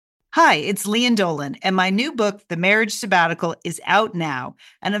Hi, it's Lian Dolan, and my new book, The Marriage Sabbatical, is out now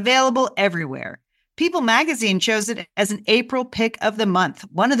and available everywhere. People magazine chose it as an April pick of the month,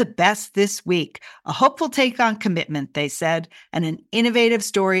 one of the best this week. A hopeful take on commitment, they said, and an innovative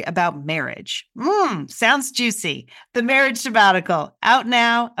story about marriage. Sounds juicy. The Marriage Sabbatical, out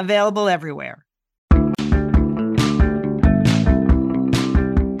now, available everywhere.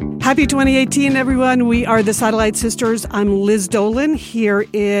 Happy 2018, everyone. We are the Satellite Sisters. I'm Liz Dolan here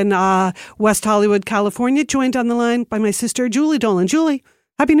in West Hollywood, California, joined on the line by my sister, Julie Dolan. Julie,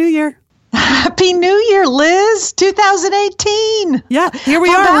 Happy New Year. Happy New Year, Liz. 2018. Yeah, here we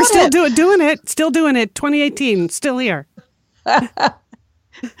are. We're still doing it. Still doing it. 2018, still here.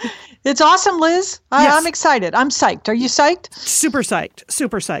 It's awesome, Liz. Yes. I'm excited. I'm psyched. Are you psyched? Super psyched.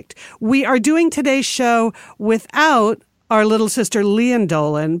 Super psyched. We are doing today's show without our little sister, Lian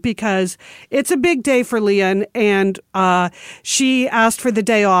Dolan, because it's a big day for Lian, and she asked for the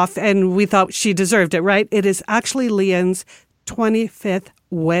day off, and we thought she deserved it, right? It is actually Lian's 25th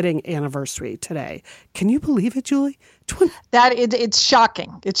wedding anniversary today. Can you believe it, Julie? It's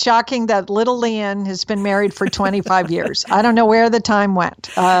shocking. It's shocking that little Lian has been married for 25 years. I don't know where the time went,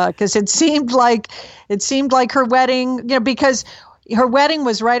 because it seemed like her wedding, because her wedding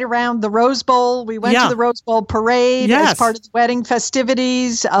was right around the Rose Bowl. We went to the Rose Bowl parade as part of the wedding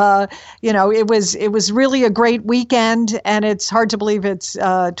festivities. It was really a great weekend, and it's hard to believe it's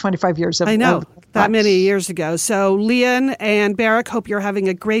 25 years of I know. That many years ago. So Lian and Barrick, hope you're having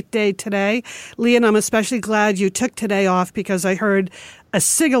a great day today. Lian, I'm especially glad you took today off because I heard a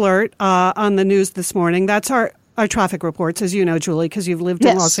SIG alert on the news this morning. That's our traffic reports, as you know, Julie, because you've lived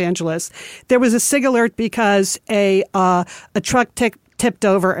in Los Angeles. There was a SIG alert because a truck tipped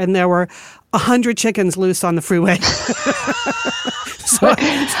over and there were 100 chickens loose on the freeway.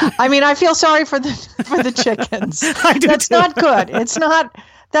 I feel sorry for the chickens. I do That's too. not good.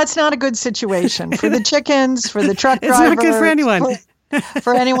 That's not a good situation for the chickens, for the truck driver. It's not good for anyone.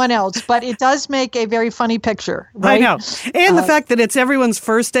 For anyone else, but it does make a very funny picture, right? I know. And the fact that it's everyone's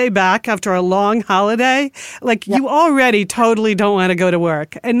first day back after a long holiday, you already totally don't want to go to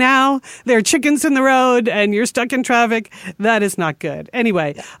work. And now there are chickens in the road and you're stuck in traffic. That is not good.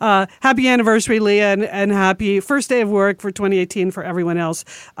 Anyway, happy anniversary, Lian, and happy first day of work for 2018 for everyone else.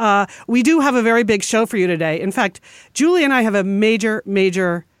 We do have a very big show for you today. In fact, Julie and I have a major,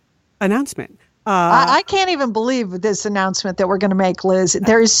 major announcement. I can't even believe this announcement that we're going to make, Liz.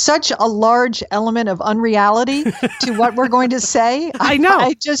 There is such a large element of unreality to what we're going to say. I know.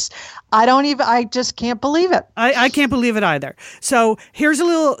 I just can't believe it. I can't believe it either. So here's a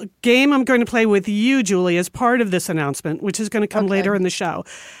little game I'm going to play with you, Julie, as part of this announcement, which is going to come later in the show.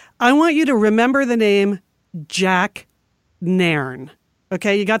 I want you to remember the name Jack Nairn.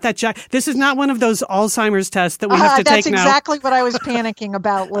 Okay, you got that, Jack? This is not one of those Alzheimer's tests that we have to take now. That's exactly what I was panicking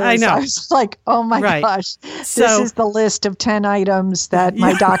about, Liz. I know. I was like, oh my gosh. This is the list of 10 items that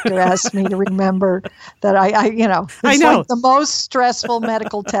my doctor asked me to remember that it's like the most stressful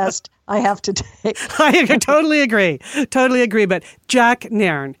medical test I have to take. I totally agree. Totally agree. But Jack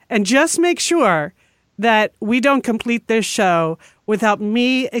Nairn. And just make sure that we don't complete this show without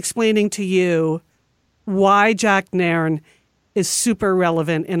me explaining to you why Jack Nairn is super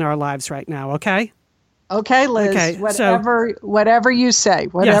relevant in our lives right now, okay? Okay, Liz. Okay, whatever you say.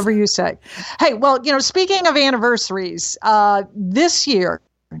 Whatever you say. Hey, well, speaking of anniversaries, this year,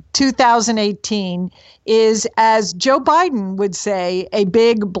 2018, is, as Joe Biden would say, a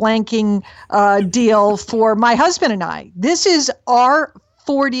big blanking deal for my husband and I. This is our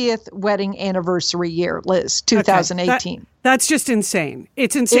 40th wedding anniversary year, Liz, 2018. Okay. That's just insane.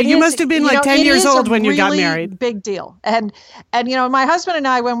 It's insane. You must have been 10 years old when you got married. Big deal. And my husband and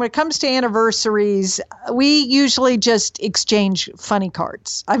I, when it comes to anniversaries, we usually just exchange funny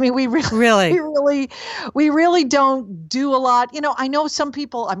cards. I mean, we really don't do a lot. I know some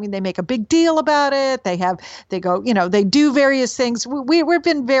people, they make a big deal about it. They do various things. We've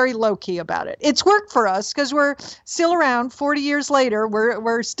been very low key about it. It's worked for us because we're still around 40 years later.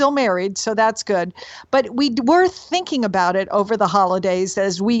 We're still married. So that's good. But we were thinking about it over the holidays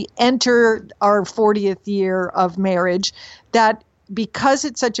as we enter our 40th year of marriage, that because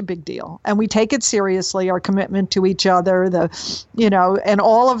it's such a big deal and we take it seriously, our commitment to each other, and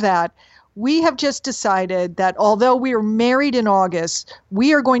all of that, we have just decided that although we are married in August,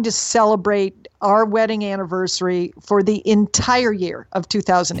 we are going to celebrate our wedding anniversary for the entire year of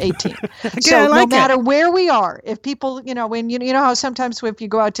 2018. So no matter where we are, if people, when how sometimes if you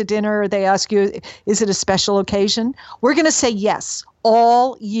go out to dinner, they ask you, is it a special occasion? We're going to say yes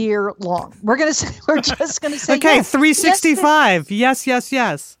all year long. We're just going to say okay, yes. 365.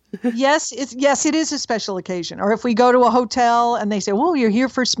 Yes. Yes, it is a special occasion. Or if we go to a hotel and they say, "Well, you're here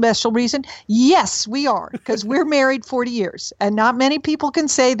for a special reason." Yes, we are, because we're married 40 years, and not many people can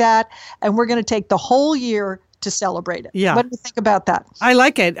say that. And we're going to take the whole year to celebrate it. Yeah. What do you think about that? I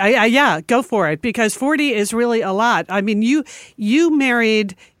like it. Yeah, go for it, because 40 is really a lot. I mean, you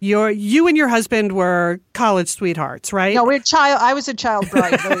married you and your husband were college sweethearts, right? No, I was a child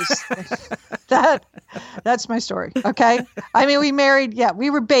bride. That's my story. Okay. I mean, we married. Yeah, we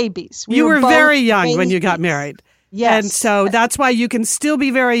were babies. You were very young babies. when you got married. Yes. And so that's why you can still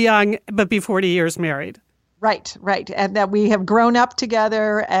be very young, but be 40 years married. Right. And that we have grown up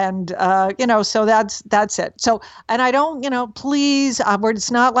together, and, so that's it. So, and I don't, please,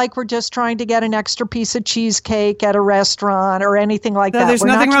 it's not like we're just trying to get an extra piece of cheesecake at a restaurant or anything like that. There's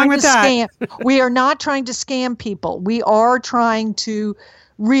nothing wrong with that. We are not trying to scam people. We are trying to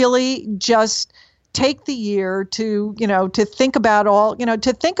really just take the year to think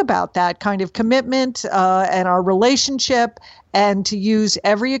about that kind of commitment and our relationship, and to use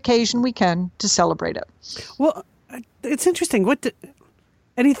every occasion we can to celebrate it. Well, it's interesting.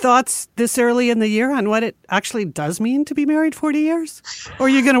 Any thoughts this early in the year on what it actually does mean to be married 40 years? Or are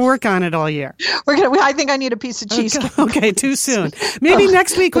you going to work on it all year? I think I need a piece of cheesecake. Okay, too soon. Maybe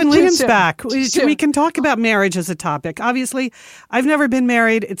next week when Lian's back, we can talk about marriage as a topic. Obviously, I've never been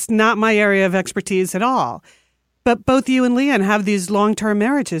married. It's not my area of expertise at all. But both you and Lian have these long-term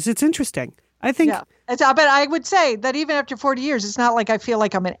marriages. It's interesting. I think... Yeah. But I would say that even after 40 years, it's not like I feel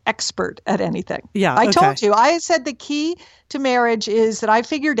like I'm an expert at anything. Yeah, I told you. I said the key to marriage is that I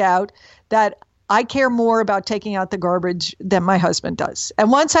figured out that I care more about taking out the garbage than my husband does. And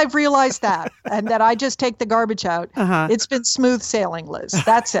once I've realized that, and that I just take the garbage out, it's been smooth sailing, Liz.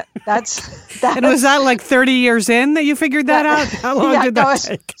 That's it. And was that like 30 years in that you figured that out? How long did that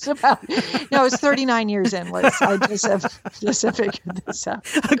take? It was 39 years in, Liz. I just have figured this out.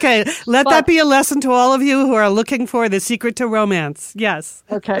 Okay, that be a lesson to all of you who are looking for the secret to romance. Yes.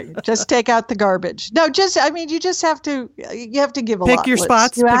 Okay, just take out the garbage. No, you just have to give a lot. Pick your Liz.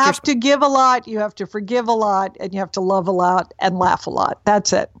 spots. You have to give a lot. You have to forgive a lot, and you have to love a lot and laugh a lot.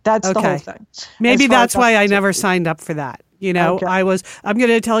 That's it. That's the whole thing. Maybe that's why I never signed up for that. Okay. I'm going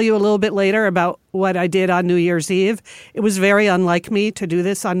to tell you a little bit later about what I did on New Year's Eve. It was very unlike me to do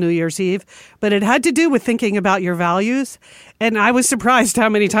this on New Year's Eve, but it had to do with thinking about your values. And I was surprised how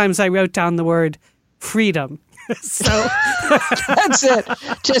many times I wrote down the word freedom. So that's it.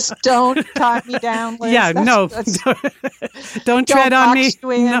 Just don't tie me down, Liz. Yeah, don't tread on me.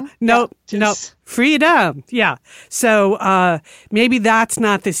 No. Freedom. Yeah. So maybe that's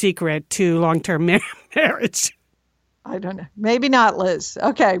not the secret to long-term marriage. I don't know. Maybe not, Liz.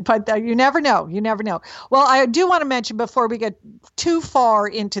 Okay, but you never know. You never know. Well, I do want to mention before we get too far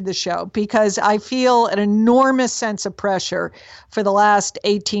into the show, because I feel an enormous sense of pressure for the last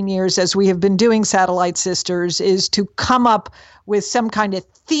 18 years as we have been doing Satellite Sisters, is to come up with some kind of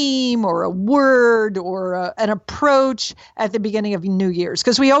theme or a word or an approach at the beginning of New Year's.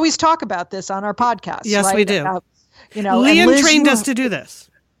 Because we always talk about this on our podcast. Yes, right? we do. Lian trained us to do this.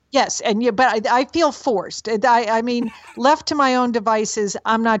 Yes, but I feel forced. I mean, left to my own devices,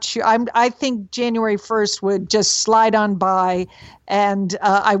 I'm not sure. I think January 1st would just slide on by, and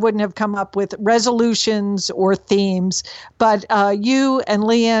I wouldn't have come up with resolutions or themes. But you and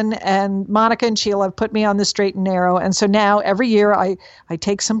Lian and Monica and Sheila have put me on the straight and narrow, and so now every year I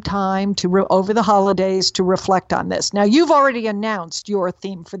take some time over the holidays to reflect on this. Now, you've already announced your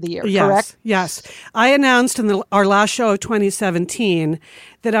theme for the year, correct? Yes. I announced in our last show of 2017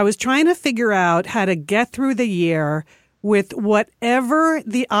 that I was trying to figure out how to get through the year with whatever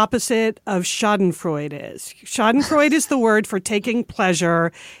the opposite of schadenfreude is. Schadenfreude is the word for taking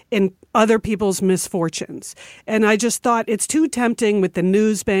pleasure in other people's misfortunes. And I just thought it's too tempting, with the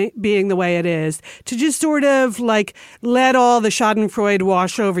news being the way it is, to just sort of like let all the schadenfreude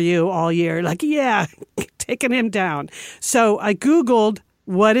wash over you all year. Like, yeah, taking him down. So I Googled,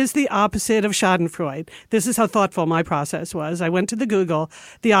 what is the opposite of schadenfreude? This is how thoughtful my process was. I went to the Google.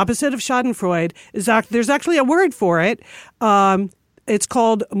 The opposite of schadenfreude is there's actually a word for it. It's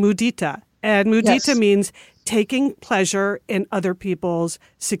called mudita. And mudita means taking pleasure in other people's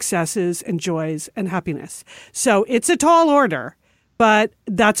successes and joys and happiness. So it's a tall order, but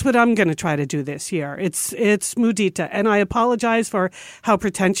that's what I'm going to try to do this year. It's mudita. And I apologize for how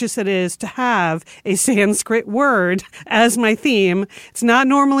pretentious it is to have a Sanskrit word as my theme. It's not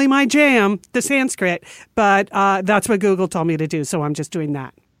normally my jam, the Sanskrit, but that's what Google told me to do. So I'm just doing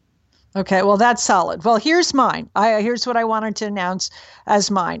that. Okay, well, that's solid. Well, here's mine. Here's what I wanted to announce as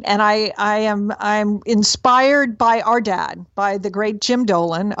mine. And I'm inspired by our dad, by the great Jim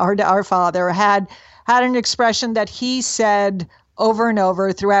Dolan, our father, had an expression that he said over and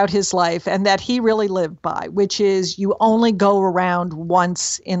over throughout his life, and that he really lived by, which is you only go around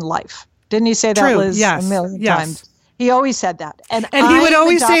once in life. Didn't he say that, True. Liz, Yes. a million Yes. times? He always said that. And he would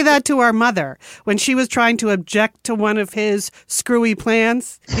always say that to our mother when she was trying to object to one of his screwy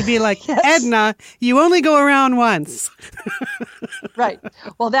plans. He'd be like, Yes. Edna, you only go around once. Right.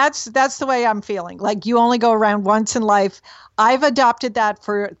 Well, that's the way I'm feeling. Like you only go around once in life. I've adopted that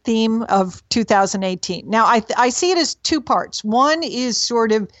for theme of 2018. Now, I see it as two parts. One is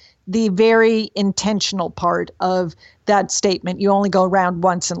sort of the very intentional part of that statement. You only go around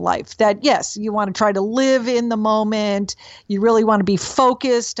once in life. That, yes, you want to try to live in the moment. You really want to be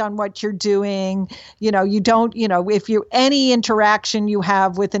focused on what you're doing. You don't, if you any interaction you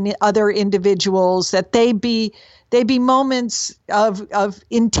have with other individuals, that they be moments of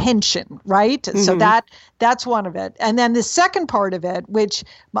intention, right? Mm-hmm. So that's one of it. And then the second part of it, which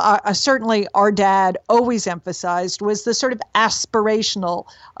certainly our dad always emphasized, was the sort of aspirational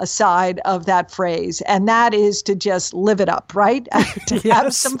side of that phrase. And that is to just live it up, right? To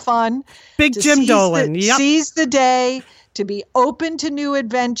have some fun. Big Jim Dolan. Seize the day. To be open to new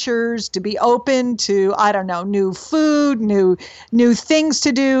adventures, to be open to, new food, new things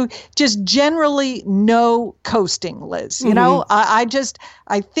to do, just generally no coasting, Liz.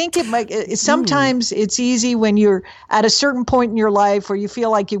 I think sometimes it's easy when you're at a certain point in your life where you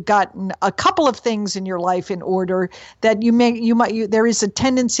feel like you've gotten a couple of things in your life in order that there is a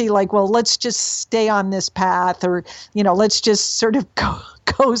tendency like, well, let's just stay on this path, or, let's just sort of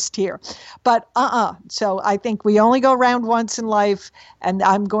coast here. But so I think we only go around once in life, and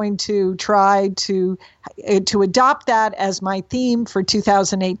I'm going to try to adopt that as my theme for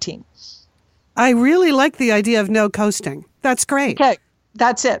 2018. I really like the idea of no coasting. That's great. Okay.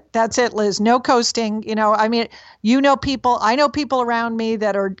 That's it, Liz. No coasting. I know people around me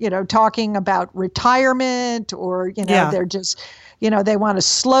that are, talking about retirement, or, they're just, they want to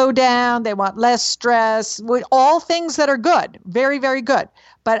slow down. They want less stress, all things that are good. Very, very good.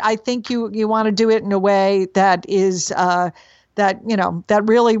 But I think you want to do it in a way that is, that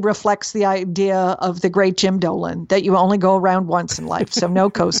really reflects the idea of the great Jim Dolan, that you only go around once in life. So no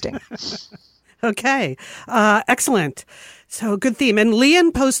coasting. Okay. Excellent. So good theme. And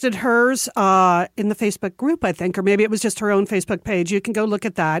Lian posted hers in the Facebook group, I think, or maybe it was just her own Facebook page. You can go look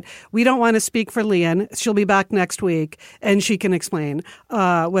at that. We don't want to speak for Lian. She'll be back next week, and she can explain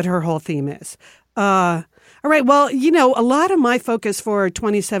what her whole theme is. All right. Well, a lot of my focus for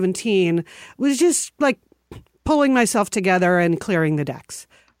 2017 was just like pulling myself together and clearing the decks,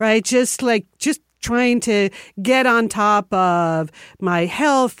 right? Just trying to get on top of my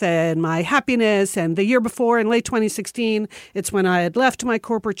health and my happiness. And the year before, in late 2016, it's when I had left my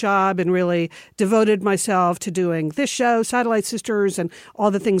corporate job and really devoted myself to doing this show, Satellite Sisters, and all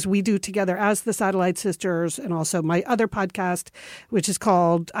the things we do together as the Satellite Sisters, and also my other podcast, which is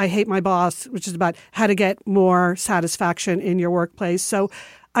called I Hate My Boss, which is about how to get more satisfaction in your workplace. So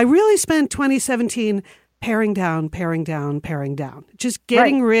I really spent 2017 paring down, just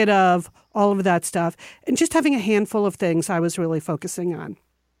getting rid of all of that stuff and just having a handful of things I was really focusing on.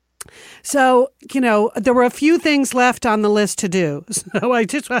 So, there were a few things left on the list to do. So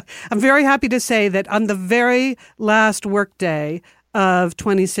I'm very happy to say that on the very last workday of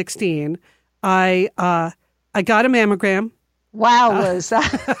 2016, I got a mammogram. Wow, Liz,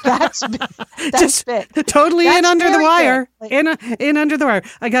 that's big. Totally that's in under the wire. Big. In under the wire.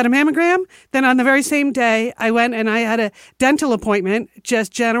 I got a mammogram. Then on the very same day, I went and I had a dental appointment,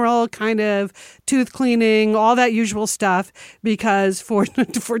 just general kind of tooth cleaning, all that usual stuff, because for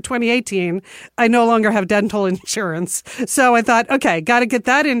 2018, I no longer have dental insurance. So I thought, okay, got to get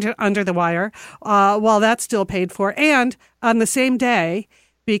that under the wire while that's still paid for. And on the same day,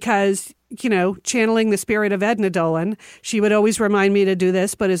 because channeling the spirit of Edna Dolan, she would always remind me to do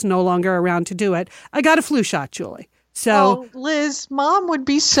this, but is no longer around to do it. I got a flu shot, Julie. So, Liz, Mom would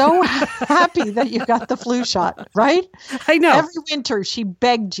be so happy that you got the flu shot, right? I know. Every winter, she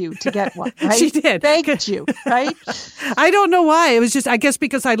begged you to get one, right? She did. Begged you, right? I don't know why. It was just, I guess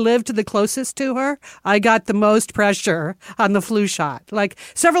because I lived the closest to her, I got the most pressure on the flu shot. Like,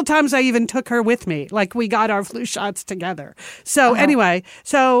 several times I even took her with me. Like, we got our flu shots together. So, anyway,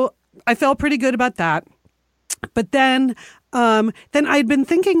 I felt pretty good about that. But then I'd been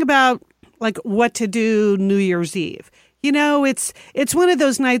thinking about like what to do New Year's Eve. It's one of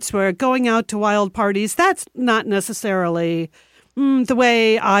those nights where going out to wild parties, that's not necessarily the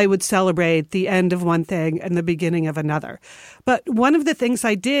way I would celebrate the end of one thing and the beginning of another. But one of the things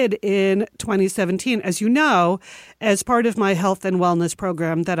I did in 2017, as you know, as part of my health and wellness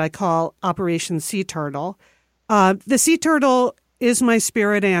program that I call Operation Sea Turtle, the sea turtle is my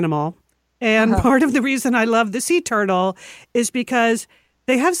spirit animal. And part of the reason I love the sea turtle is because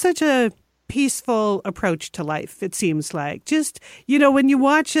they have such a peaceful approach to life, it seems like. Just, when you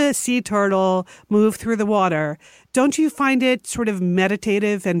watch a sea turtle move through the water, don't you find it sort of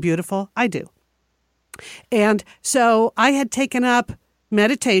meditative and beautiful? I do. And so I had taken up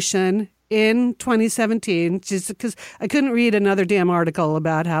meditation in 2017, just because I couldn't read another damn article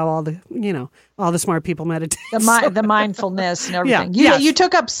about how all the smart people meditate. The mindfulness and everything. You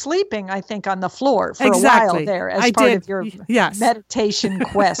took up sleeping, I think, on the floor for a while there as part of your meditation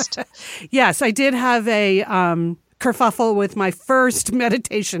quest. Yes, I did have a kerfuffle with my first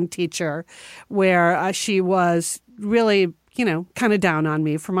meditation teacher where she was really kind of down on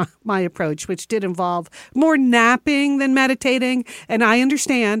me for my approach, which did involve more napping than meditating. And I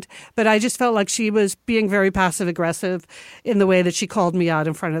understand, but I just felt like she was being very passive aggressive in the way that she called me out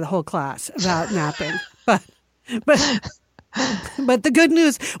in front of the whole class about napping. But the good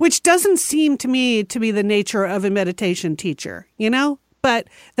news, which doesn't seem to me to be the nature of a meditation teacher, but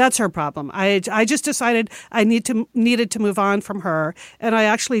that's her problem. I just decided I needed to move on from her. And I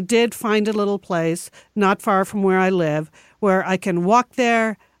actually did find a little place not far from where I live where I can walk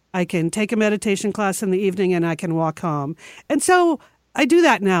there, I can take a meditation class in the evening, and I can walk home. And so I do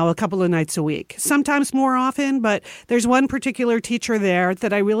that now a couple of nights a week, sometimes more often, but there's one particular teacher there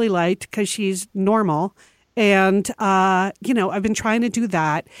that I really liked because she's normal. And, I've been trying to do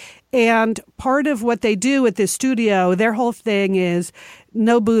that. And part of what they do at this studio, their whole thing is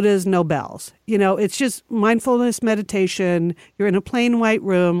no Buddhas, no bells. It's just mindfulness meditation. You're in a plain white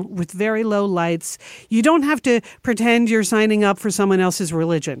room with very low lights. You don't have to pretend you're signing up for someone else's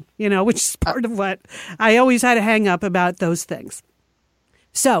religion, which is part of what I always had a hang up about those things.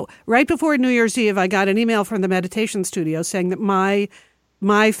 So right before New Year's Eve, I got an email from the meditation studio saying that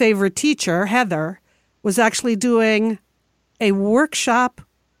my favorite teacher, Heather, was actually doing a workshop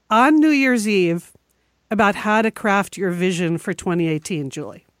on New Year's Eve about how to craft your vision for 2018,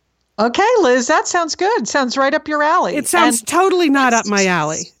 Julie. Okay, Liz, that sounds good. Sounds right up your alley. It sounds totally not up my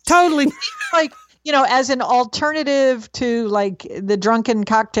alley. Totally. Like, as an alternative to like the drunken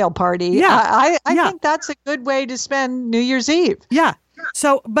cocktail party, I think that's a good way to spend New Year's Eve. Yeah.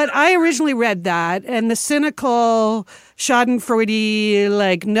 So, but I originally read that, and the cynical schadenfreude,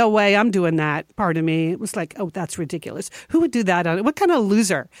 like, no way, I'm doing that part of me. It was like, oh, that's ridiculous. Who would do that? What kind of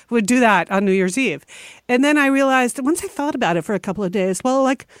loser would do that on New Year's Eve? And then I realized, once I thought about it for a couple of days, well,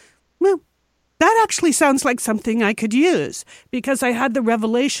 that actually sounds like something I could use, because I had the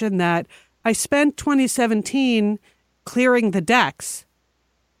revelation that I spent 2017 clearing the decks.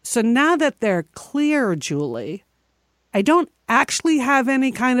 So now that they're clear, Julie, I don't actually have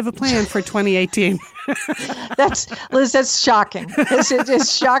any kind of a plan for 2018. That's shocking.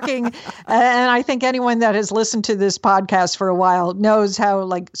 It's shocking. And I think anyone that has listened to this podcast for a while knows how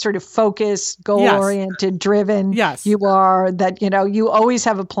sort of focused, goal-oriented, driven you are, that, you always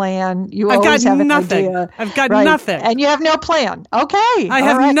have a plan. You always have an idea. I've got nothing. And you have no plan. Okay. I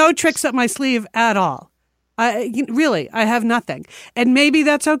have no tricks up my sleeve at all. I have nothing. And maybe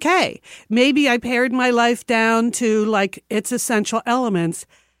that's okay. Maybe I pared my life down to its essential elements,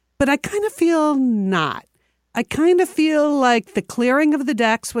 but I kind of feel not. I kind of feel like the clearing of the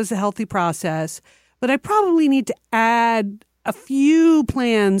decks was a healthy process, but I probably need to add a few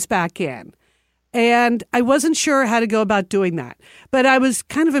plans back in. And I wasn't sure how to go about doing that. But I was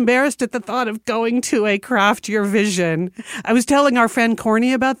kind of embarrassed at the thought of going to a craft your vision. I was telling our friend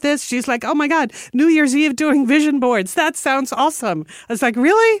Corny about this. She's like, oh my God, New Year's Eve doing vision boards. That sounds awesome. I was like,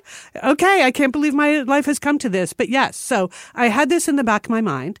 really? Okay, I can't believe my life has come to this. But yes, so I had this in the back of my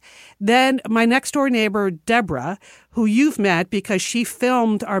mind. Then my next door neighbor, Deborah, who you've met because she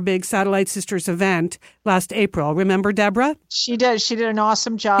filmed our big Satellite Sisters event last April. Remember Deborah? She did. She did an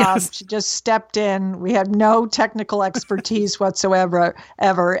awesome job. Yes. She just stepped in. We had no technical expertise whatsoever,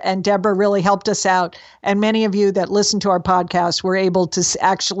 and Deborah really helped us out. And many of you that listen to our podcast were able to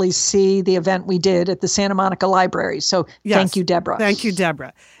actually see the event we did at the Santa Monica Library. So Thank you, Deborah. Thank you,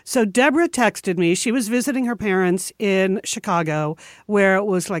 Deborah. So Deborah texted me. She was visiting her parents in Chicago where it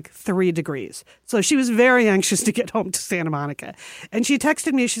was 3 degrees. So she was very anxious to get home to Santa Monica. And she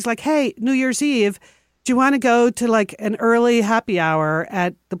texted me. She's like, hey, New Year's Eve, do you want to go to an early happy hour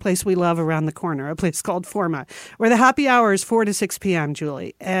at the place we love around the corner, a place called Forma, where the happy hour is 4 to 6 p.m.,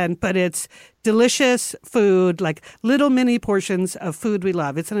 Julie. But it's delicious food, little mini portions of food we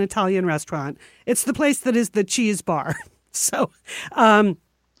love. It's an Italian restaurant. It's the place that is the cheese bar. So I'm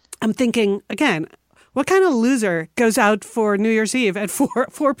thinking, again, what kind of loser goes out for New Year's Eve at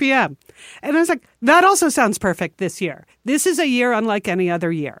 4 p.m.? And I was like, that also sounds perfect this year. This is a year unlike any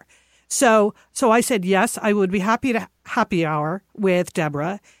other year. So I said, yes, I would be happy to happy hour with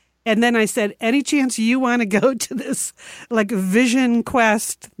Deborah. And then I said, any chance you want to go to this like Vision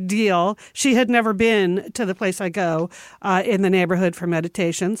Quest deal? She had never been to the place I go in the neighborhood for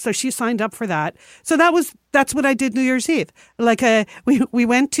meditation. So she signed up for that. So that's what I did New Year's Eve. Like we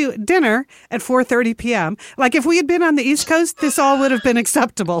went to dinner at 4:30 p.m. Like if we had been on the East Coast, this all would have been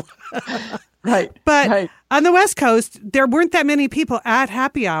acceptable. Right. But on the West Coast, there weren't that many people at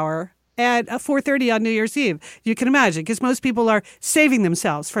happy hour at 4:30 on New Year's Eve. You can imagine, because most people are saving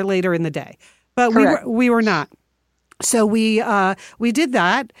themselves for later in the day. But we were not. So we did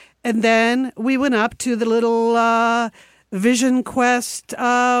that, and then we went up to the little Vision Quest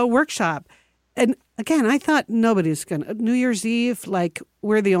workshop. And again, I thought nobody's going to. New Year's Eve, like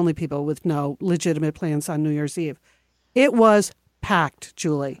we're the only people with no legitimate plans on New Year's Eve. It was packed,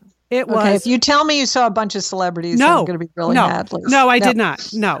 Julie. It was. Okay, if you tell me you saw a bunch of celebrities, I'm going to be really mad, Liz. No, I did not.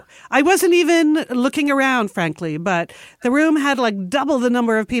 No. I wasn't even looking around, frankly, but the room had like double the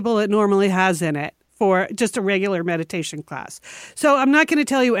number of people it normally has in it for just a regular meditation class. So I'm not going to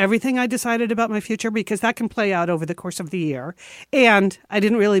tell you everything I decided about my future because that can play out over the course of the year. And I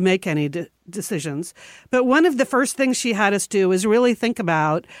didn't really make any decisions. But one of the first things she had us do is really think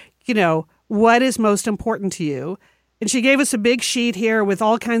about, what is most important to you. And she gave us a big sheet here with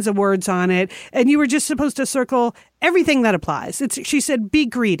all kinds of words on it. And you were just supposed to circle everything that applies. She said, be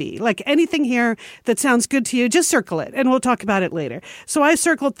greedy. Like anything here that sounds good to you, just circle it. And we'll talk about it later. So I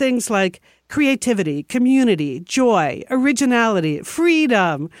circled things like creativity, community, joy, originality,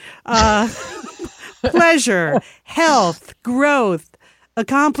 freedom, pleasure, health, growth,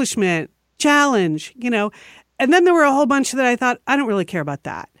 accomplishment, challenge, And then there were a whole bunch that I thought, I don't really care about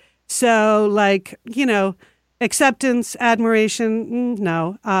that. So acceptance, admiration,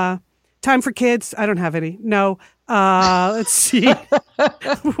 no. Time for kids, I don't have any. No. Let's see.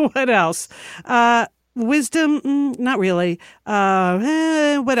 What else? Wisdom, not really.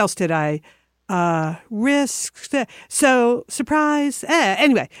 What else did I? Risk. So surprise.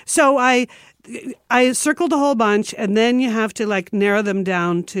 Anyway, so I circled a whole bunch, and then you have to narrow them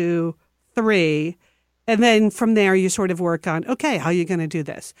down to 3. And then from there, you sort of work on, okay, how are you going to do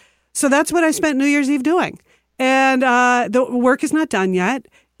this? So that's what I spent New Year's Eve doing. And the work is not done yet,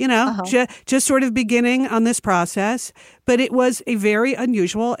 just sort of beginning on this process. But it was a very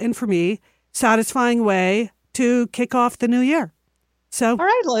unusual and, for me, satisfying way to kick off the new year. So, all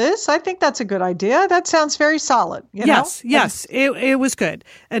right, Liz, I think that's a good idea. That sounds very solid. Yes, it was good.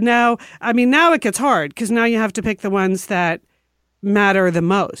 And now it gets hard because now you have to pick the ones that matter the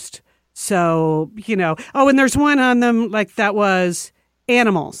most. So, and there's one on them that was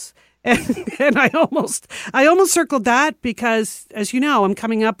animals. And I almost circled that because, as you know, I'm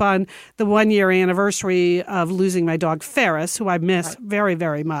coming up on the 1-year anniversary of losing my dog Ferris, who I miss very,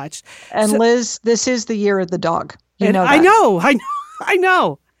 very much. And so, Liz, this is the year of the dog. You know that. I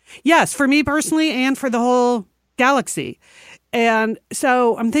know. Yes, for me personally and for the whole galaxy. And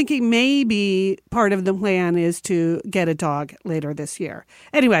so I'm thinking maybe part of the plan is to get a dog later this year.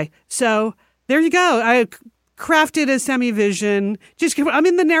 Anyway, so there you go. I crafted a semi-vision. I'm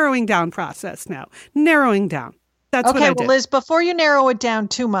in the narrowing down process now. Narrowing down. That's okay, what I did. Well, Liz, before you narrow it down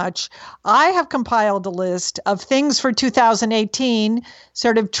too much, I have compiled a list of things for 2018,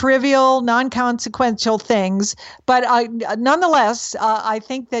 sort of trivial, non-consequential things. But nonetheless, I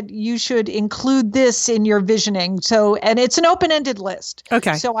think that you should include this in your visioning. And it's an open-ended list.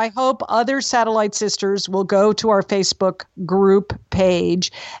 Okay. So I hope other satellite sisters will go to our Facebook group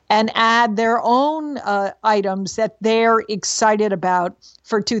page and add their own items that they're excited about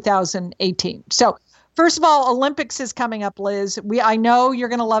for 2018. So, first of all, Olympics is coming up, Liz. I know you're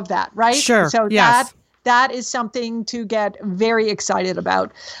going to love that, right? Sure. So yes. that is something to get very excited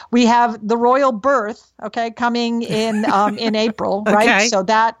about. We have the royal birth, coming in April, right? Okay. So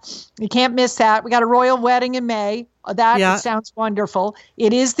that you can't miss that. We got a royal wedding in May. That sounds wonderful.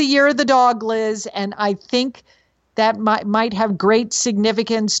 It is the year of the dog, Liz, and I think that might have great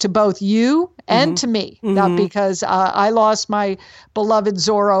significance to both you and to me, because I lost my beloved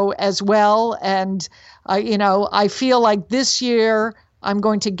Zorro as well. And, I feel like this year I'm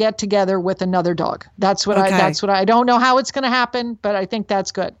going to get together with another dog. That's what I don't know how it's going to happen, but I think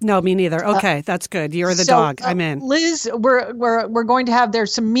that's good. No, me neither. Okay, that's good. You're the dog. I'm in. Liz, we're going to have,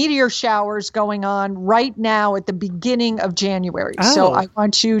 there's some meteor showers going on right now at the beginning of January. Oh. So I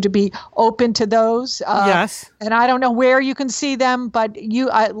want you to be open to those. Yes. And I don't know where you can see them, but you,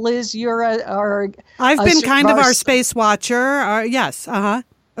 Liz, you're I've been kind of our space watcher. Yes. Uh-huh.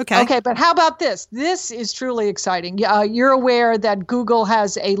 Okay, but how about this? This is truly exciting. You're aware that Google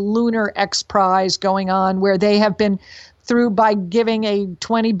has a Lunar X Prize going on where they have been by giving a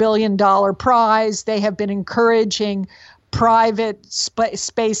 $20 billion prize. They have been encouraging private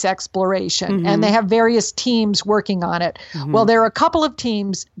space exploration, and they have various teams working on it. Well, there are a couple of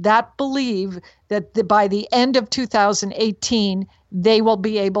teams that believe that by the end of 2018, they will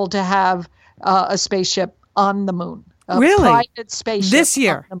be able to have a spaceship on the moon. Really? Private spaceship. This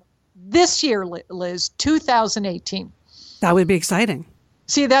year? This year, Liz, 2018. That would be exciting.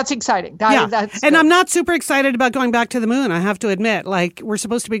 See, that's exciting. That's and good. I'm not super excited about going back to the moon, I have to admit. Like, we're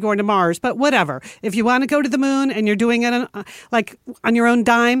supposed to be going to Mars, but whatever. If you want to go to the moon and you're doing it on your own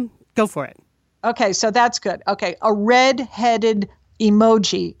dime, go for it. Okay, so that's good. Okay, a red-headed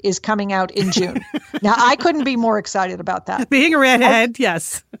emoji is coming out in June. Now, I couldn't be more excited about that. Being a redhead,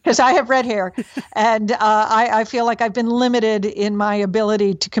 yes. Because I have red hair, and I feel like I've been limited in my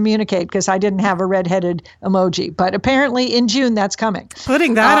ability to communicate because I didn't have a redheaded emoji. But apparently in June, that's coming.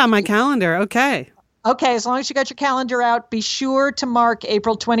 Putting that on my calendar. Okay. Okay, as long as you got your calendar out, be sure to mark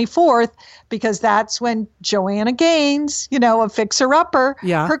April 24th, because that's when Joanna Gaines, a fixer-upper,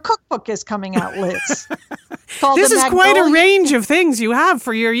 her cookbook is coming out, Liz. This is quite a range of things you have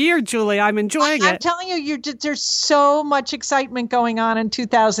for your year, Julie. I'm enjoying it. I'm telling you, there's so much excitement going on in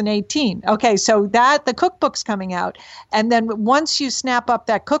 2018. Okay, so the cookbook's coming out. And then once you snap up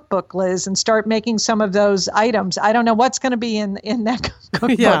that cookbook, Liz, and start making some of those items, I don't know what's going to be in that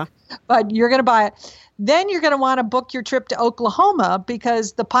cookbook. But you're going to buy it. Then you're going to want to book your trip to Oklahoma,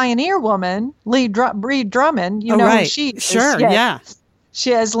 because the pioneer woman, Reed Drummond, who she is. Sure, yeah.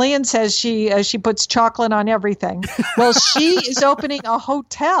 She, as Lian says, she puts chocolate on everything. Well, she is opening a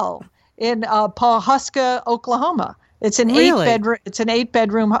hotel in Pawhuska, Oklahoma. It's an eight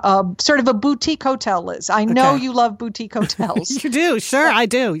bedroom, sort of a boutique hotel, Liz. I know you love boutique hotels. You do, sure, I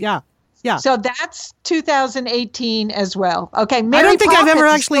do, yeah. Yeah. So that's 2018 as well. Okay. I don't think I've ever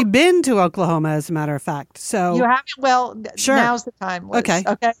actually been to Oklahoma, as a matter of fact. So you haven't? Well, sure. Now's the time, Liz.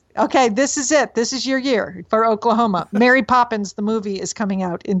 Okay. This is it. This is your year for Oklahoma. Mary Poppins, the movie, is coming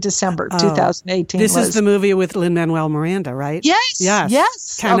out in December 2018. This is the movie with Lin-Manuel Miranda, right?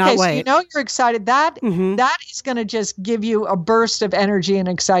 Yes. Cannot wait. So you're excited. That is going to just give you a burst of energy and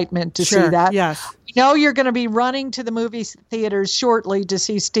excitement to see that. Yes. You're going to be running to the movie theaters shortly to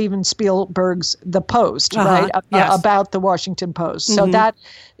see Steven Spielberg's The Post, right? Yes. About the Washington Post. So that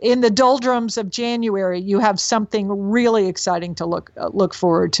in the doldrums of January, you have something really exciting to look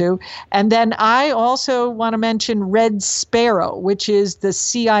forward to. And then I also want to mention Red Sparrow, which is the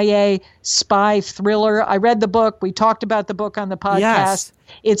CIA spy thriller. I read the book. We talked about the book on the podcast. Yes.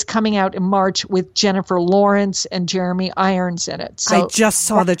 It's coming out in March with Jennifer Lawrence and Jeremy Irons in it. So I just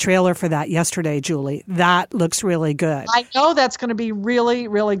saw the trailer for that yesterday, Julie. That looks really good. I know that's going to be really,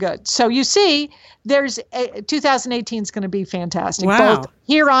 really good. So you see, 2018 is going to be fantastic, both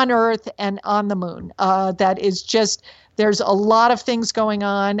here on Earth and on the moon. That is just, there's a lot of things going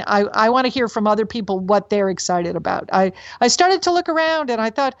on. I want to hear from other people what they're excited about. I started to look around and I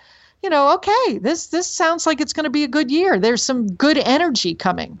thought, okay, this sounds like it's going to be a good year. There's some good energy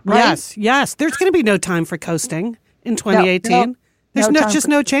coming, right? Yes. There's going to be no time for coasting in 2018. There's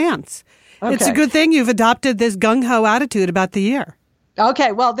no chance. Okay. It's a good thing you've adopted this gung-ho attitude about the year.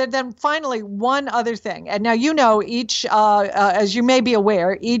 Okay, well, then finally, one other thing. And now, each, as you may be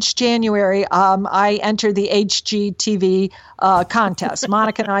aware, each January, I enter the HGTV contest.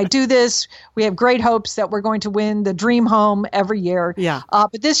 Monica and I do this. We have great hopes that we're going to win the dream home every year. Yeah.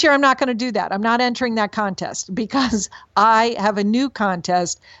 But this year, I'm not going to do that. I'm not entering that contest because I have a new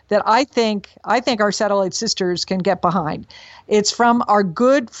contest that I think our satellite sisters can get behind. It's from our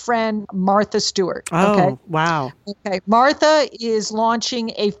good friend, Martha Stewart. Oh, wow. Okay. Martha is launching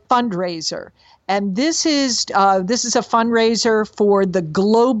a fundraiser. And this is a fundraiser for the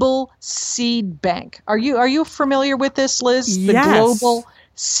Global Seed Bank. Are you familiar with this, Liz? Yes. The Global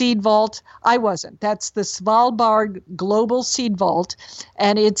Seed Vault? I wasn't. That's the Svalbard Global Seed Vault,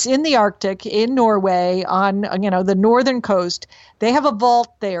 and it's in the Arctic, in Norway, on the northern coast. They have a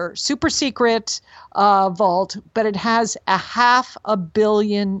vault there, super secret vault, but it has 500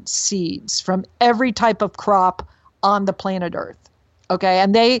 million seeds from every type of crop on the planet Earth. Okay,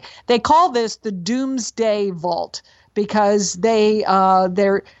 and they call this the Doomsday Vault because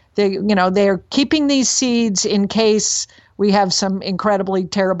they're keeping these seeds in case we have some incredibly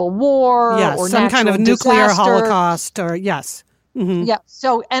terrible war or some kind of nuclear disaster. holocaust or yes. Mm-hmm. Yeah.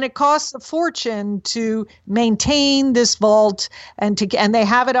 So, and it costs a fortune to maintain this vault and they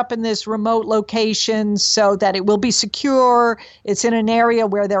have it up in this remote location so that it will be secure. It's in an area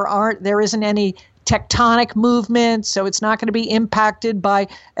where there isn't any tectonic movements, so it's not going to be impacted by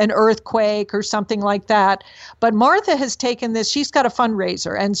an earthquake or something like that. But Martha has taken this, she's got a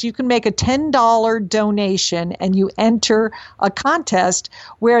fundraiser, and so you can make a $10 donation and you enter a contest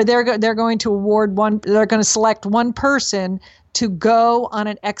where they're going to they're going to select one person to go on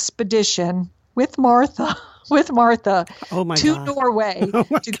an expedition with Martha to Norway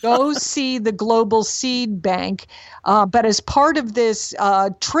to go see the Global Seed Bank. But as part of this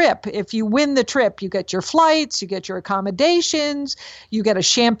trip, if you win the trip, you get your flights, you get your accommodations, you get a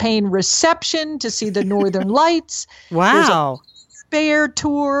champagne reception to see the Northern Lights. Wow. Bear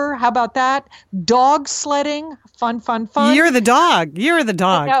tour. How about that? Dog sledding. Fun. You're the dog.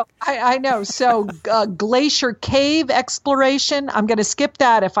 I know. So glacier cave exploration. I'm going to skip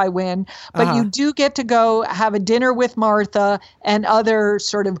that if I win. But you do get to go have a dinner with Martha and other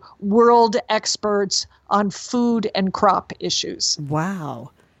sort of world experts on food and crop issues.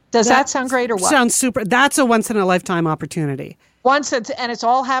 Wow. Does that sound great or what? Sounds super. That's a once-in-a-lifetime opportunity. And it's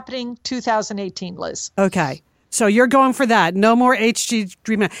all happening 2018, Liz. Okay. So you're going for that. No more HG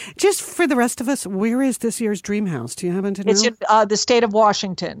Dream House. Just for the rest of us, where is this year's Dream House? Do you happen to know? It's in the state of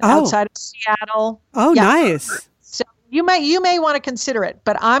Washington, outside of Seattle. Oh, yeah. Nice. So you may want to consider it,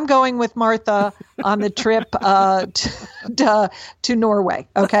 but I'm going with Martha on the trip to Norway.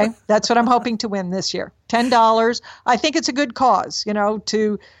 Okay, that's what I'm hoping to win this year. $10. I think it's a good cause,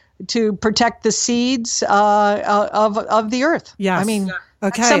 to protect the seeds of the earth. Yes. I mean,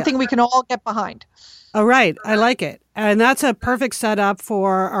 okay. Something we can all get behind. All right. I like it. And that's a perfect setup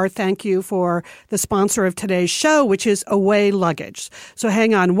for our thank you for the sponsor of today's show, which is Away Luggage. So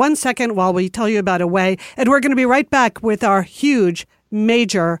hang on 1 second while we tell you about Away. And we're going to be right back with our huge,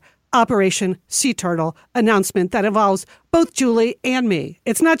 major Operation Sea Turtle announcement that involves both Julie and me.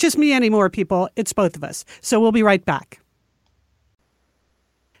 It's not just me anymore, people. It's both of us. So we'll be right back.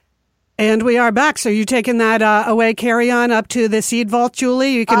 And we are back. So you taking that Away carry-on up to the seed vault,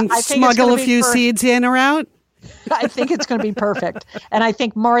 Julie? You can smuggle a few seeds in or out? I think it's going to be perfect. And I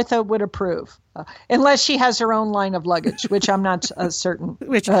think Martha would approve. Unless she has her own line of luggage, which I'm not certain.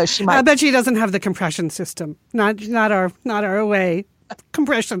 Which she might. I bet she doesn't have the compression system. Not our Away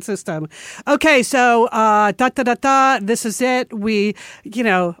compression system. Okay, so this is it. We,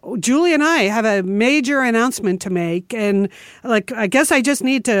 Julie and I have a major announcement to make, and I guess I just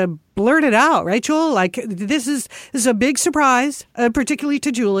need to blurt it out, right, Jewel? This is a big surprise, particularly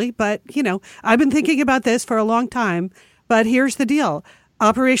to Julie, but I've been thinking about this for a long time. But here's the deal: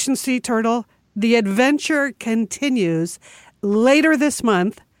 Operation Sea Turtle, the adventure continues. Later this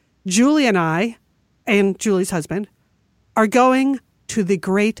month, Julie and I, and Julie's husband, are going to the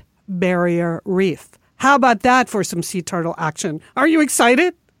Great Barrier Reef. How about that for some sea turtle action? Are you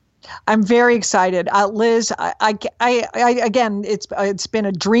excited? I'm very excited, Liz. I again, it's been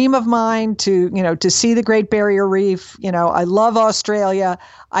a dream of mine to see the Great Barrier Reef. I love Australia.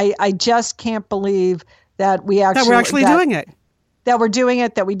 I just can't believe that we're actually doing it. That we're doing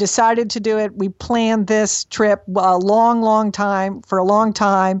it. That we decided to do it. We planned this trip for a long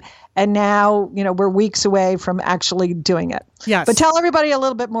time. And now, we're weeks away from actually doing it. Yes. But tell everybody a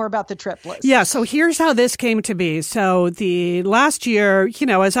little bit more about the trip, Liz. Yeah. So here's how this came to be. So the last year,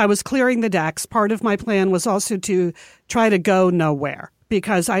 as I was clearing the decks, part of my plan was also to try to go nowhere,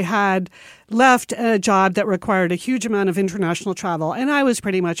 because I had left a job that required a huge amount of international travel, and I was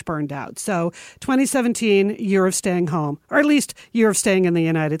pretty much burned out. So 2017, year of staying home, or at least year of staying in the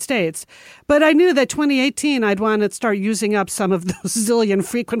United States. But I knew that 2018, I'd want to start using up some of those zillion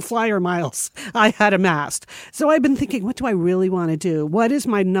frequent flyer miles I had amassed. So I've been thinking, what do I really want to do? What is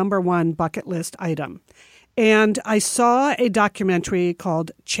my number one bucket list item? And I saw a documentary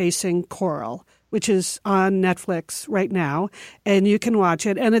called Chasing Coral, which is on Netflix right now, and you can watch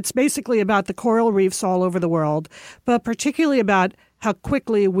it. And it's basically about the coral reefs all over the world, but particularly about how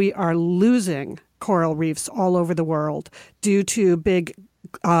quickly we are losing coral reefs all over the world due to big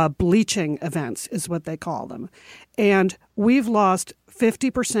bleaching events, is what they call them. And we've lost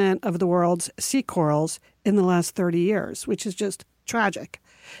 50% of the world's sea corals in the last 30 years, which is just tragic.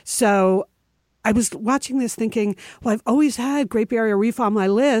 So I was watching this thinking, well, I've always had Great Barrier Reef on my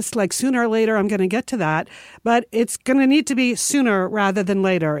list. Sooner or later, I'm going to get to that. But it's going to need to be sooner rather than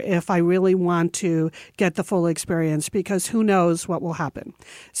later if I really want to get the full experience, because who knows what will happen.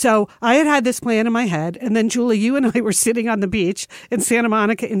 So I had this plan in my head. And then, Julie, you and I were sitting on the beach in Santa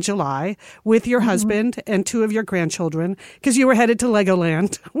Monica in July with your husband and two of your grandchildren, because you were headed to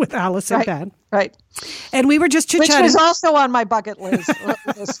Legoland with Alice and Ben. Right. And we were just chit-chatting. Which was also on my bucket list,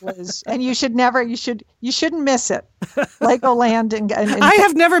 Liz. And you shouldn't miss it. Legoland and I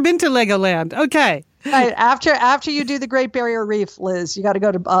have never been to Legoland. Okay. Right. After you do the Great Barrier Reef, Liz, you got to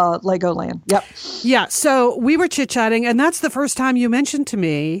go to Legoland. Yep. Yeah. So we were chit-chatting, and that's the first time you mentioned to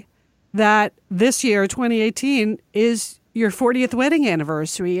me that this year, 2018, is your 40th wedding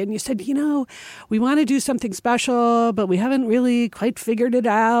anniversary. And you said, we want to do something special, but we haven't really quite figured it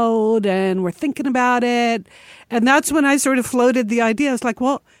out, and we're thinking about it. And that's when I sort of floated the idea. I was like,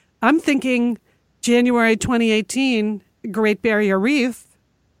 well, I'm thinking January 2018, Great Barrier Reef.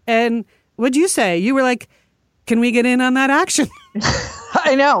 And what'd you say? You were like, can we get in on that action?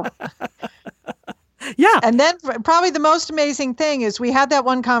 I know. Yeah. And then probably the most amazing thing is we had that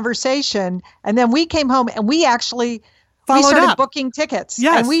one conversation, and then we came home and we actually started booking tickets.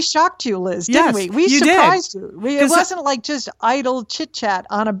 Yes. And we shocked you, Liz, didn't we? We surprised you. It wasn't like just idle chit chat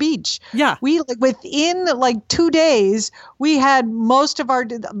on a beach. Yeah. Within 2 days, we had most of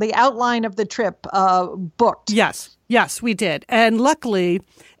the outline of the trip booked. Yes, we did. And luckily,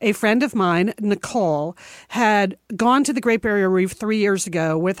 a friend of mine, Nicole, had gone to the Great Barrier Reef 3 years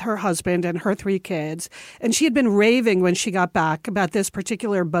ago with her husband and her 3 kids. And she had been raving when she got back about this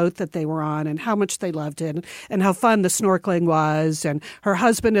particular boat that they were on and how much they loved it and how fun the snorkeling was. And her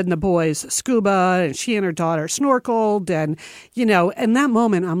husband and the boys scuba, and she and her daughter snorkeled. And, in that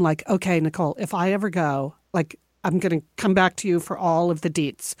moment, I'm like, okay, Nicole, if I ever go, I'm going to come back to you for all of the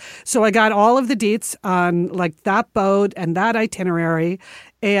deets. So I got all of the deets on that boat and that itinerary.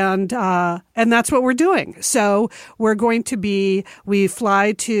 And that's what we're doing. So we're going to we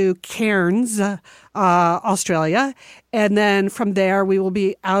fly to Cairns, Australia. And then from there, we will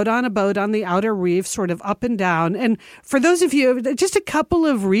be out on a boat on the outer reef, sort of up and down. And for those of you, just a couple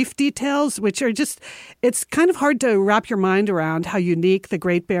of reef details, which are it's kind of hard to wrap your mind around how unique the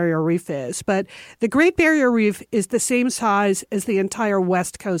Great Barrier Reef is. But the Great Barrier Reef is the same size as the entire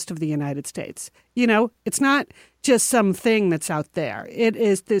west coast of the United States. It's not just some thing that's out there. It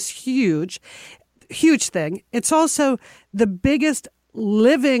is this huge, huge thing. It's also the biggest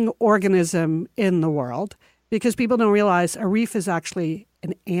living organism in the world, because people don't realize a reef is actually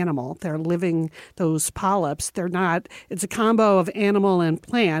an animal. They're living, those polyps. It's a combo of animal and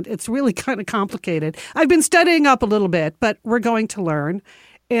plant. It's really kind of complicated. I've been studying up a little bit, but we're going to learn.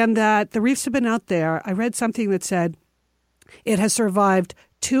 And that the reefs have been out there. I read something that said it has survived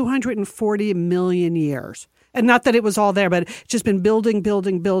 240 million years. And not that it was all there, but it's just been building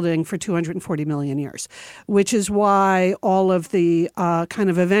for 240 million years, which is why all of the kind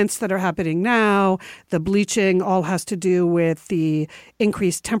of events that are happening now, the bleaching, all has to do with the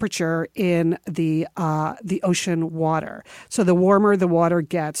increased temperature in the ocean water. So the warmer the water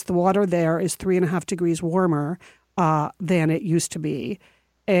gets, the water there is 3.5 degrees warmer than it used to be.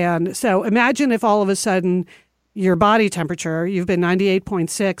 And so imagine if all of a sudden your body temperature, you've been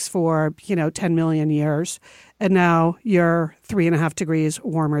 98.6 for, 10 million years, and now you're 3.5 degrees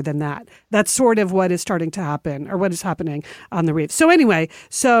warmer than that. That's sort of what is starting to happen, or what is happening on the reef. So anyway,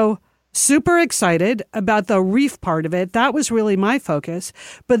 super excited about the reef part of it. That was really my focus.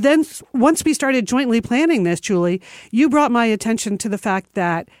 But then once we started jointly planning this, Julie, you brought my attention to the fact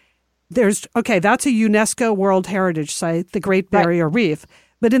that that's a UNESCO World Heritage Site, the Great Barrier Reef.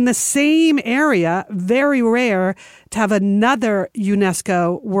 But in the same area, very rare to have another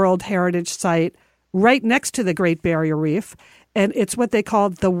UNESCO World Heritage Site right next to the Great Barrier Reef. And it's what they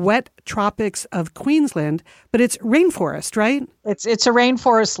call the wet tropics of Queensland, but it's rainforest, right? It's a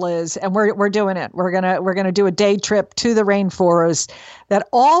rainforest, Liz, and we're doing it. We're gonna do a day trip to the rainforest that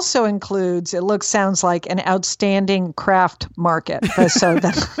also includes, sounds like an outstanding craft market.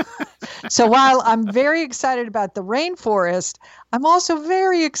 So while I'm very excited about the rainforest, I'm also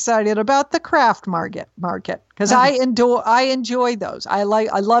very excited about the craft market because I enjoy those. I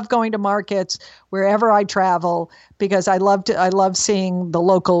love going to markets wherever I travel because I love seeing the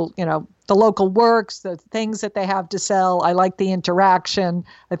local, the local works, the things that they have to sell. I like the interaction.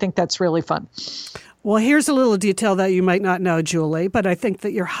 I think that's really fun. Well, here's a little detail that you might not know, Julie, but I think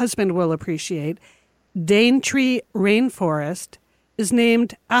that your husband will appreciate. Daintree Rainforest is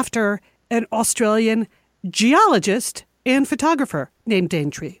named after an Australian geologist and photographer named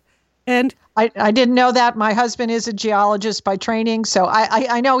Daintree. And I didn't know that. My husband is a geologist by training, so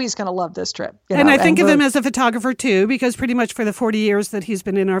I know he's going to love this trip. I think of him as a photographer, too, because pretty much for the 40 years that he's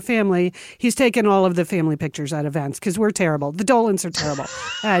been in our family, he's taken all of the family pictures at events because we're terrible. The Dolans are terrible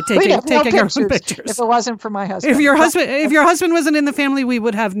taking our own pictures. If it wasn't for my husband. If your husband wasn't in the family, we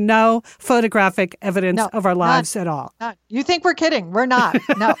would have no photographic evidence of our lives at all. None. You think we're kidding. We're not.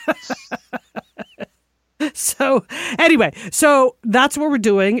 No. So anyway, so that's what we're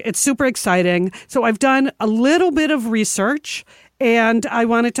doing. It's super exciting. So I've done a little bit of research, and I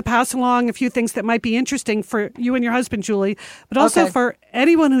wanted to pass along a few things that might be interesting for you and your husband, Julie, but also for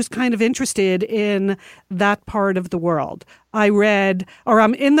anyone who's kind of interested in that part of the world.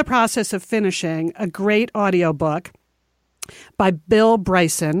 I'm in the process of finishing a great audiobook by Bill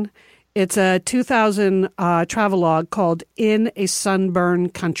Bryson. It's a 2000 travelogue called In a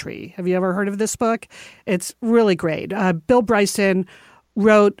Sunburned Country. Have you ever heard of this book? It's really great. Bill Bryson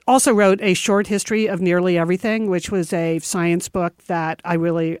also wrote A Short History of Nearly Everything, which was a science book that I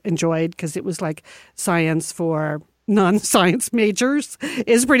really enjoyed because it was like science for non-science majors,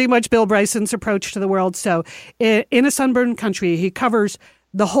 is pretty much Bill Bryson's approach to the world. So in a Sunburned Country, he covers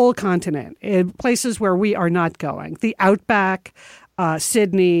the whole continent in places where we are not going. The Outback,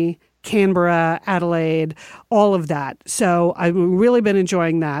 Sydney, Canberra, Adelaide, all of that. So I've really been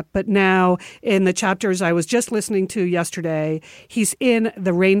enjoying that. But now in the chapters I was just listening to yesterday, he's in the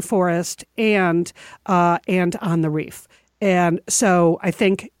rainforest and on the reef. And so I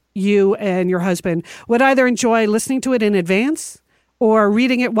think you and your husband would either enjoy listening to it in advance or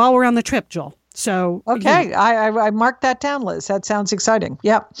reading it while we're on the trip, Joel. So okay, I marked that down, Liz. That sounds exciting.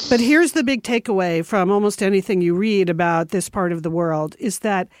 Yep. But here's the big takeaway from almost anything you read about this part of the world is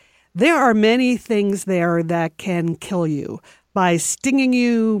that there are many things there that can kill you by stinging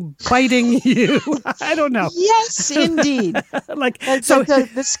you, biting you. I don't know. Yes, indeed.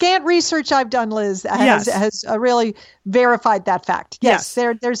 The scant research I've done, Liz, has really verified that fact. Yes.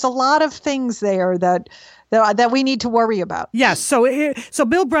 There's a lot of things there that we need to worry about. Yes. So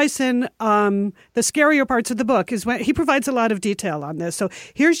Bill Bryson, the scarier parts of the book is when he provides a lot of detail on this. So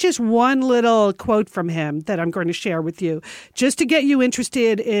here's just one little quote from him that I'm going to share with you, just to get you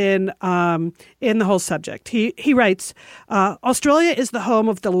interested in the whole subject. He writes, Australia is the home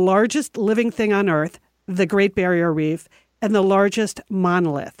of the largest living thing on Earth, the Great Barrier Reef, and the largest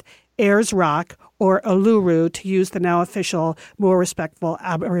monolith, Ayers Rock, or Uluru, to use the now official, more respectful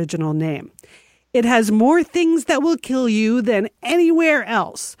Aboriginal name. It has more things that will kill you than anywhere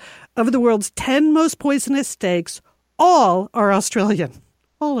else. Of the world's 10 most poisonous snakes, all are Australian.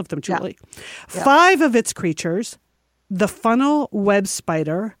 All of them, Julie. Yeah. 5 of its creatures, the funnel web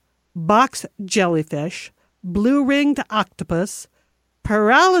spider, box jellyfish, blue-ringed octopus,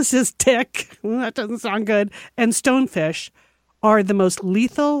 paralysis tick, that doesn't sound good, and stonefish, are the most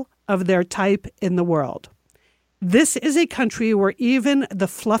lethal of their type in the world. This is a country where even the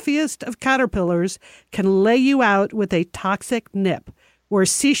fluffiest of caterpillars can lay you out with a toxic nip, where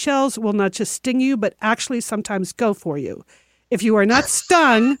seashells will not just sting you, but actually sometimes go for you. If you are not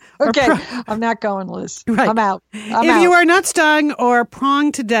stung... I'm not going, Liz. Right. I'm out. If you are not stung or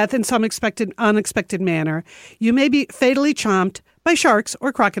pronged to death in some unexpected manner, you may be fatally chomped by sharks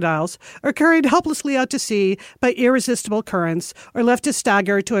or crocodiles, or carried helplessly out to sea by irresistible currents, or left to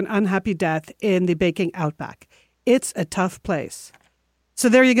stagger to an unhappy death in the baking outback. It's a tough place. So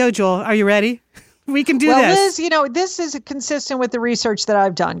there you go, Joel. Are you ready? We can do this. Well, Liz, this is consistent with the research that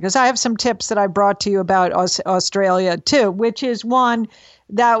I've done, because I have some tips that I brought to you about Australia too, which is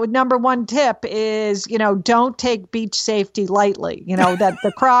number one tip is, don't take beach safety lightly. That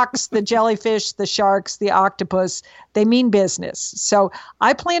the crocs, the jellyfish, the sharks, the octopus, they mean business. So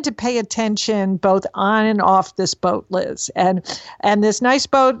I plan to pay attention both on and off this boat, Liz. And this nice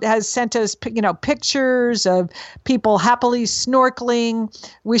boat has sent us, pictures of people happily snorkeling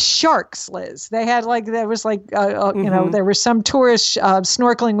with sharks, Liz. They had there was there were some tourists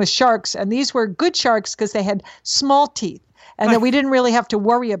snorkeling with sharks, and these were good sharks because they had small teeth. And that we didn't really have to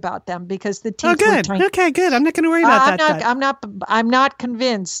worry about them because the teeth were tiny. Okay, good. I'm not going to worry about that. I'm not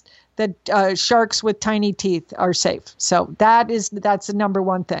convinced that sharks with tiny teeth are safe. So that's the number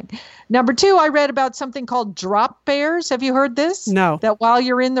one thing. Number 2, I read about something called drop bears. Have you heard this? No. That while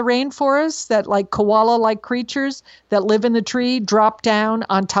you're in the rainforest, that koala-like creatures that live in the tree drop down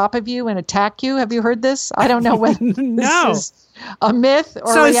on top of you and attack you. Have you heard this? I don't know whether this is a myth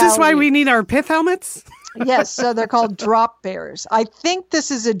or reality. So is this why we need our pith helmets? Yes, so they're called drop bears. I think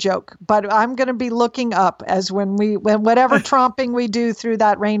this is a joke, but I'm going to be looking up as when whatever tromping we do through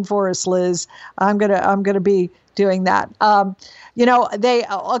that rainforest, Liz, I'm going to be doing that. A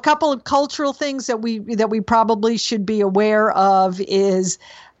couple of cultural things that we probably should be aware of is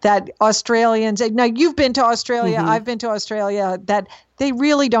that Australians, now you've been to Australia, I've been to Australia, that they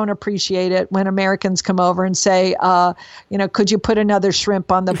really don't appreciate it when Americans come over and say, could you put another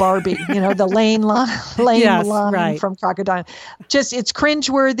shrimp on the Barbie? The lane line, yes, line right. from Crocodile. Just, it's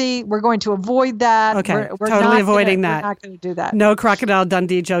cringeworthy. We're going to avoid that. Okay, we're totally avoiding that. We're not going to do that. No Crocodile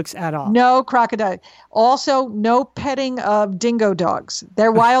Dundee jokes at all. No crocodile. Also, no petting of dingo dogs.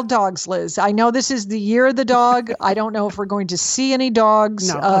 They're wild dogs, Liz. I know this is the year of the dog. I don't know if we're going to see any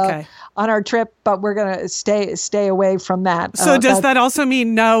dogs. On our trip, but we're going to stay away from that. So does that also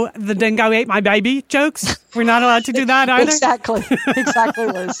mean no, the dingo ate my baby jokes? We're not allowed to do that either? Exactly,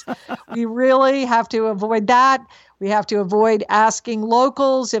 Liz. We really have to avoid that. We have to avoid asking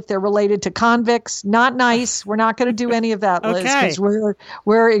locals if they're related to convicts. Not nice. We're not going to do any of that, Liz, because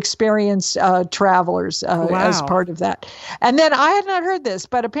we're experienced travelers as part of that. And then I had not heard this,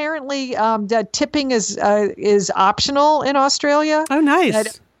 but apparently that tipping is optional in Australia. Oh,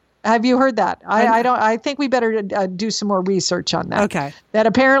 nice. Have you heard that? I think we better do some more research on that. Okay. That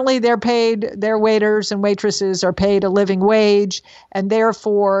apparently their waiters and waitresses are paid a living wage, and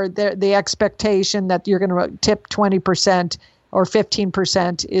therefore the expectation that you're going to tip 20% or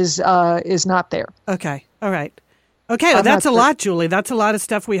 15% is not there. Okay. All right. Okay, well, that's a lot, Julie. That's a lot of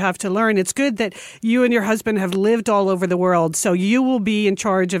stuff we have to learn. It's good that you and your husband have lived all over the world, so you will be in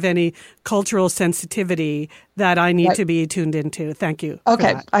charge of any cultural sensitivity that I need to be tuned into. Thank you.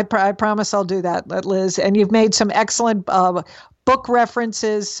 Okay, I promise I'll do that, Liz. And you've made some excellent book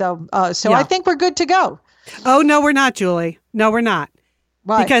references, so I think we're good to go. Oh, no, we're not, Julie. No, we're not.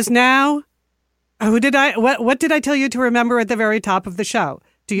 Why? Because now, what did I tell you to remember at the very top of the show?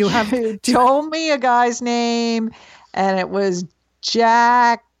 Do you have? You told me a guy's name. And it was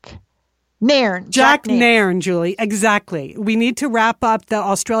Jack Nairn. Jack Nairn, Julie. Exactly. We need to wrap up the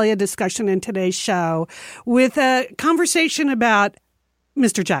Australia discussion in today's show with a conversation about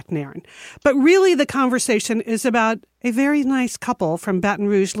Mr. Jack Nairn. But really, the conversation is about a very nice couple from Baton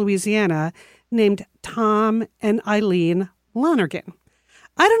Rouge, Louisiana, named Tom and Eileen Lonergan.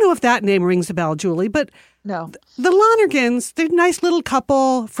 I don't know if that name rings a bell, Julie, but no. The Lonergans, they're a nice little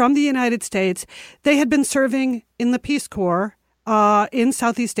couple from the United States. They had been serving in the Peace Corps in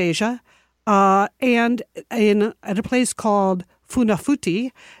Southeast Asia and at a place called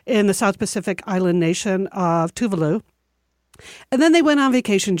Funafuti in the South Pacific island nation of Tuvalu. And then they went on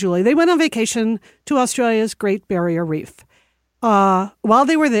vacation, Julie. They went on vacation to Australia's Great Barrier Reef. While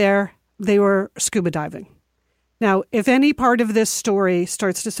they were there, they were scuba diving. Now, if any part of this story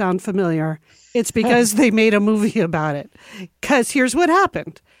starts to sound familiar, it's because they made a movie about it. Because here's what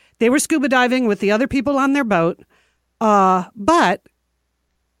happened. They were scuba diving with the other people on their boat, but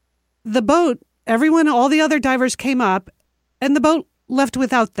the boat, all the other divers came up, and the boat left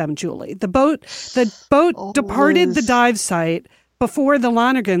without them, Julie. The boat departed the dive site before the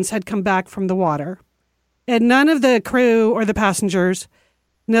Lonergans had come back from the water, and none of the crew or the passengers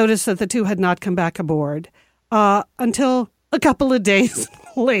noticed that the two had not come back aboard. Until a couple of days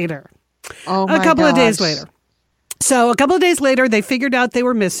later. Oh my gosh. A couple of days later. So a couple of days later, they figured out they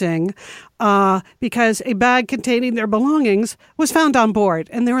were missing because a bag containing their belongings was found on board.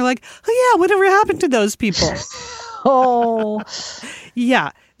 And they were like, oh, yeah, whatever happened to those people? Oh.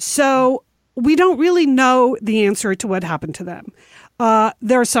 Yeah. So we don't really know the answer to what happened to them.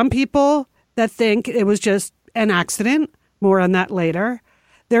 There are some people that think it was just an accident. More on that later.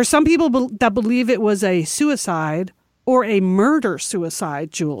 There are some people that believe it was a suicide or a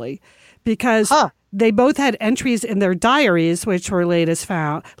murder-suicide, Julie, because they both had entries in their diaries, which were later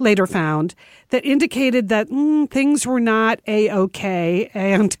found, that indicated that things were not A-okay.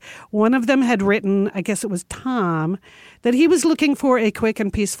 And one of them had written, I guess it was Tom, that he was looking for a quick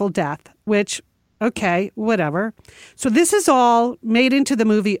and peaceful death, which, okay, whatever. So this is all made into the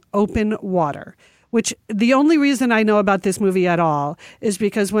movie Open Water, which the only reason I know about this movie at all is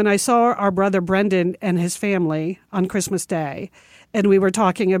because when I saw our brother Brendan and his family on Christmas Day, and we were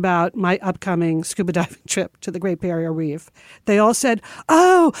talking about my upcoming scuba diving trip to the Great Barrier Reef, they all said,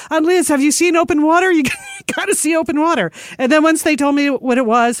 oh, Liz, have you seen Open Water? You got to see Open Water. And then once they told me what it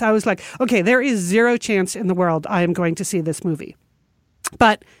was, I was like, okay, there is zero chance in the world I am going to see this movie.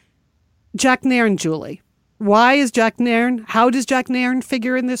 But Jack Nairn, Julie. Why is Jack Nairn? How does Jack Nairn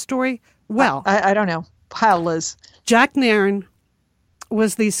figure in this story? Well, I don't know. How, Liz? Jack Nairn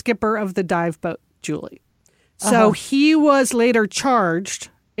was the skipper of the dive boat, Julie. So he was later charged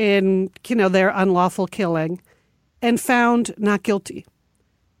in, their unlawful killing and found not guilty.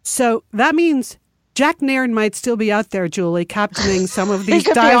 So that means Jack Nairn might still be out there, Julie, captaining some of these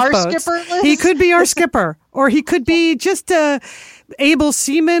dive boats. He could be our skipper, or he could be just a able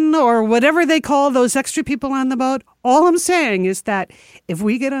seaman or whatever they call those extra people on the boat. All I'm saying is that if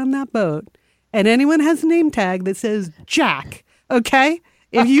we get on that boat and anyone has a name tag that says Jack, Okay?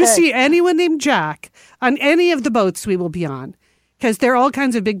 If you see anyone named Jack on any of the boats we will be on, because there are all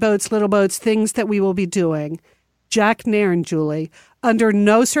kinds of big boats, little boats, things that we will be doing. Jack Nairn, Julie, under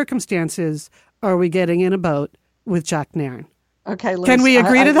no circumstances are we getting in a boat with Jack Nairn. Okay, Liz. Can we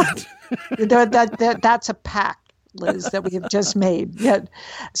agree to that? That's a pact, Liz, that we have just made. Yeah.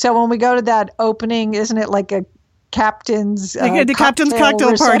 So when we go to that opening, isn't it like a captain's the captain's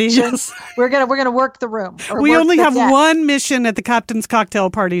cocktail party? Yes. We're gonna work the room. We only have one mission at the captain's cocktail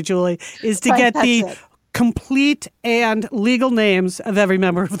party, Julie, is to get the complete and legal names of every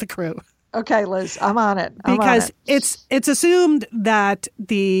member of the crew. Okay, Liz, I'm on it. Because it's assumed that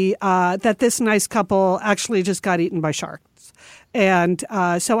that this nice couple actually just got eaten by sharks. And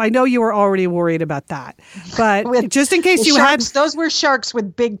so I know you were already worried about that. But just in case you had... Those were sharks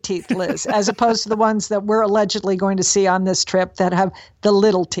with big teeth, Liz, as opposed to the ones that we're allegedly going to see on this trip that have the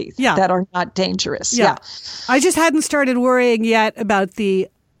little teeth that are not dangerous. Yeah. I just hadn't started worrying yet about the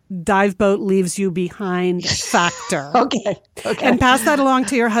dive boat leaves you behind factor. Okay. And pass that along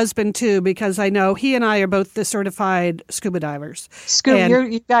to your husband too, because I know he and I are both the certified scuba divers.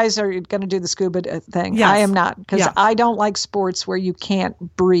 You guys are going to do the scuba thing. Yes. I am not, because I don't like sports where you can't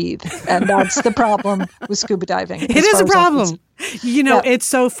breathe, and that's the problem with scuba diving. It is a problem. It's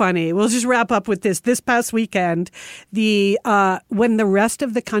so funny. We'll just wrap up with this. This past weekend, when the rest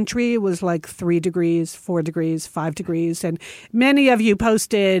of the country was like 3 degrees, 4 degrees, 5 degrees, and many of you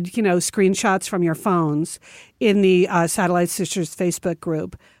posted, screenshots from your phones in the Satellite Sisters Facebook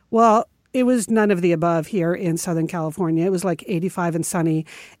group. Well, it was none of the above here in Southern California. It was like 85 and sunny.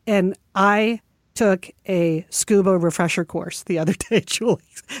 And I took a scuba refresher course the other day, Julie.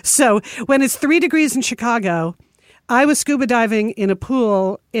 So when it's 3 degrees in Chicago, I was scuba diving in a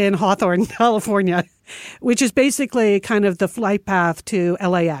pool in Hawthorne, California, which is basically kind of the flight path to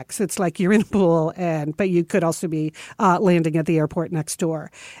LAX. It's like you're in a pool, but you could also be landing at the airport next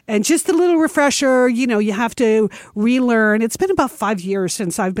door. And just a little refresher, you have to relearn. It's been about 5 years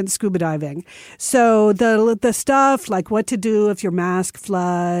since I've been scuba diving. So the stuff like what to do if your mask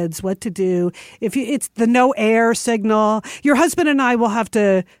floods, what to do if it's the no air signal. Your husband and I will have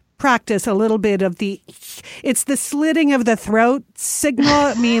to practice a little bit of it's the slitting of the throat signal.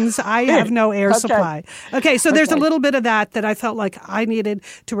 It means I have no air supply. Okay, so there's a little bit of that I felt like I needed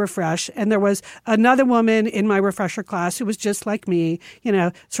to refresh. And there was another woman in my refresher class who was just like me,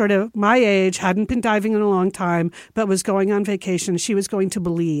 sort of my age, hadn't been diving in a long time, but was going on vacation. She was going to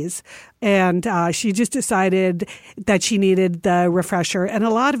Belize. And she just decided that she needed the refresher. And a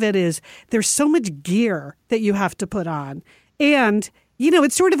lot of it is there's so much gear that you have to put on. And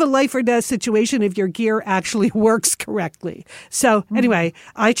it's sort of a life or death situation if your gear actually works correctly. So anyway,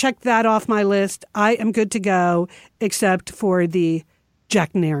 I checked that off my list. I am good to go, except for the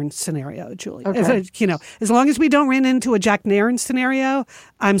Jack Nairn scenario, Julie. Okay. As long as we don't run into a Jack Nairn scenario,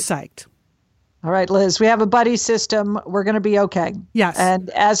 I'm psyched. All right, Liz, we have a buddy system. We're going to be okay. Yes.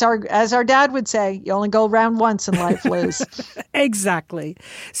 And as our dad would say, you only go around once in life, Liz. Exactly.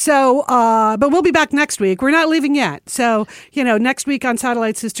 So, but we'll be back next week. We're not leaving yet. So, next week on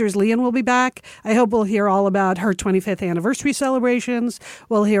Satellite Sisters, Lian will be back. I hope we'll hear all about her 25th anniversary celebrations.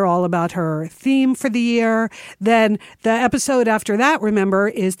 We'll hear all about her theme for the year. Then the episode after that, remember,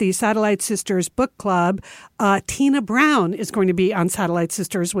 is the Satellite Sisters Book Club. Tina Brown is going to be on Satellite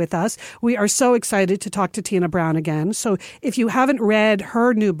Sisters with us. We are so excited to talk to Tina Brown again. So if you haven't read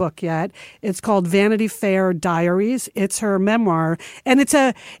her new book yet, it's called Vanity Fair Diaries. It's her memoir, and it's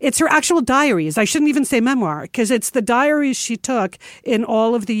her actual diaries. I shouldn't even say memoir, because it's the diaries she took in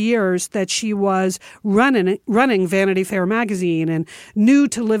all of the years that she was running Vanity Fair magazine, and new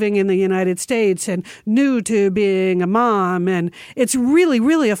to living in the United States, and new to being a mom. And it's really,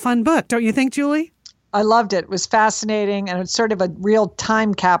 really a fun book. Don't you think, Julie? I loved it. It was fascinating, and it's sort of a real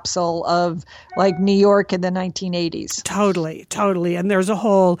time capsule of like New York in the 1980s. Totally. And there's a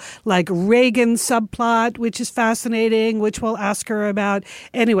whole like Reagan subplot, which is fascinating, which we'll ask her about.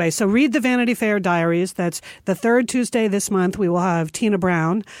 Anyway, so read the Vanity Fair Diaries. That's the third Tuesday this month. We will have Tina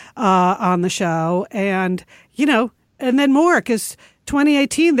Brown on the show, and and then more, because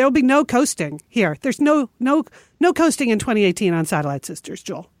 2018 there'll be no coasting here. There's no coasting in 2018 on Satellite Sisters,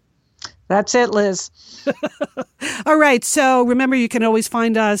 Joel. That's it, Liz. All right. So remember, you can always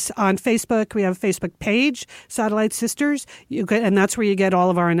find us on Facebook. We have a Facebook page, Satellite Sisters, and that's where you get all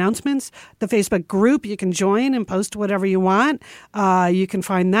of our announcements. The Facebook group, you can join and post whatever you want. You can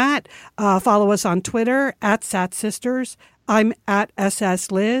find that. Follow us on Twitter, @SatSisters. I'm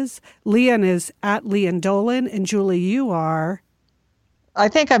 @SSLiz. Lian is @Lian Dolan. And Julie, you are... I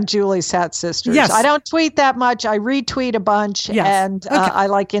think I'm Julie Sat Sisters. Yes. I don't tweet that much. I retweet a bunch, and I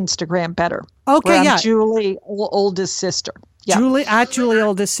like Instagram better. Okay, I'm Julie, oldest sister. Yeah. Julie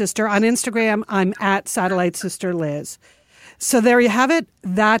Oldest Sister. On Instagram, I'm at Satellite Sister Liz. So there you have it.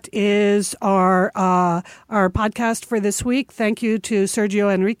 That is our podcast for this week. Thank you to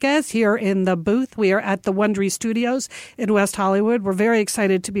Sergio Enriquez here in the booth. We are at the Wondery Studios in West Hollywood. We're very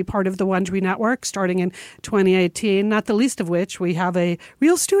excited to be part of the Wondery Network starting in 2018, not the least of which we have a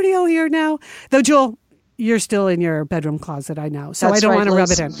real studio here now. Though, Jewel, you're still in your bedroom closet, I know, so That's I don't right, want to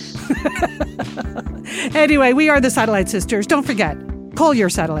rub it in. Anyway, we are the Satellite Sisters. Don't forget, call your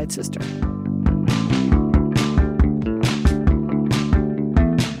Satellite Sister.